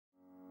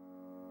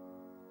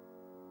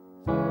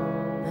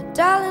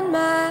Darling,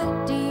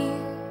 my dear,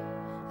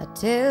 I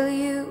tell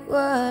you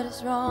what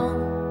is wrong.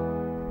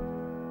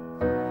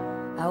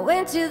 I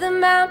went to the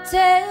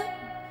mountain,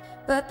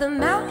 but the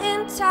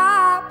mountain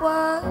top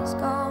was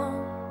gone.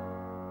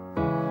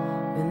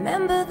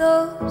 Remember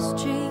those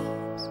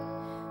trees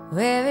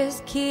where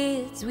as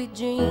kids we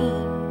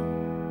dreamed?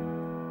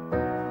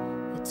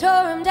 They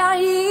tore them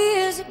down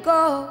years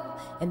ago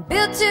and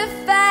built a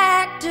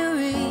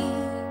factory.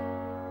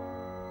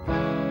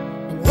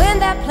 And when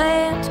that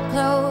plant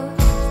closed,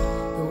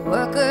 the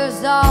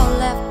workers all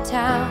left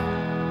town.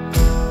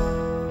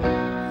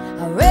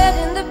 I read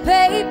in the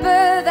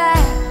paper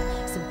that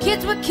some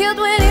kids were killed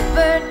when it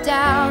burned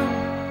down.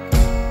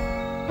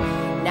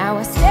 Now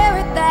I stare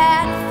at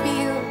that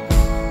field,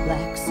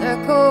 black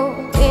circle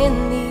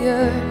in the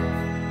earth,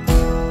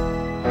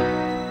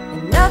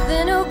 and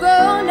nothing will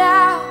grow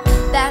now.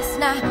 That's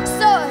not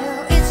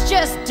soil, it's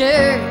just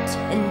dirt,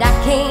 and I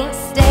can't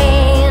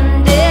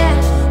stand it.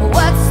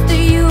 What's the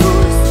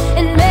use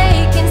in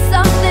making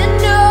something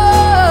new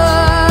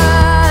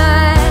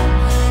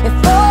if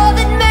all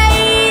that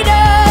made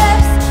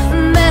us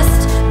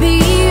must be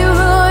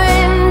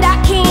ruined? I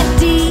can't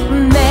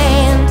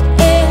demand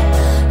it.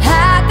 I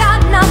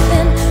got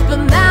nothing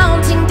but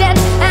mounting debt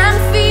and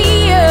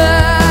fear.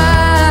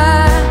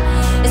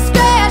 It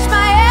scratched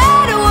my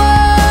head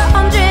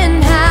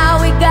wondering how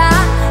we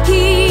got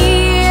here.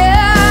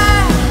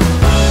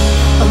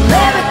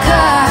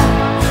 America,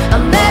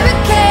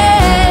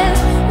 Americans,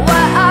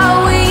 what are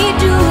we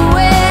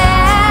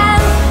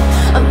doing?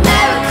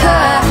 America,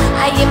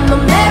 I am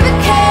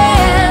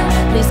American.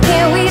 Please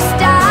can we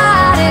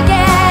start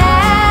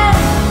again?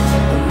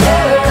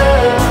 America,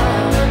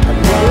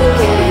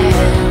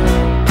 American.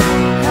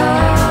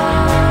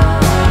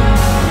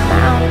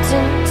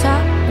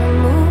 Mountaintop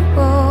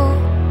removal,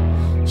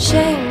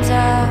 shame's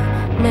our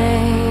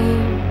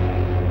name.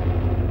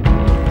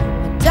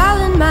 But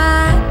darling,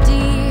 my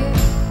dear,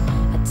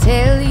 I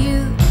tell you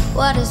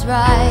what is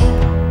right.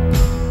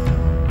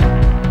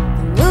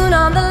 The moon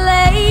on the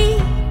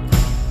lake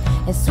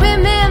and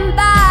swimming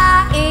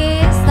by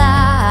its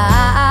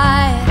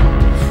light.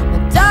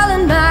 But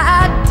darling,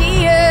 my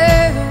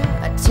dear,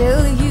 I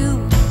tell you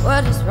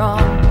what is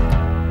wrong.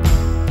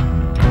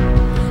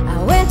 I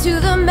went to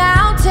the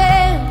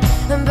mountain,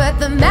 but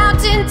the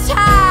mountain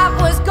top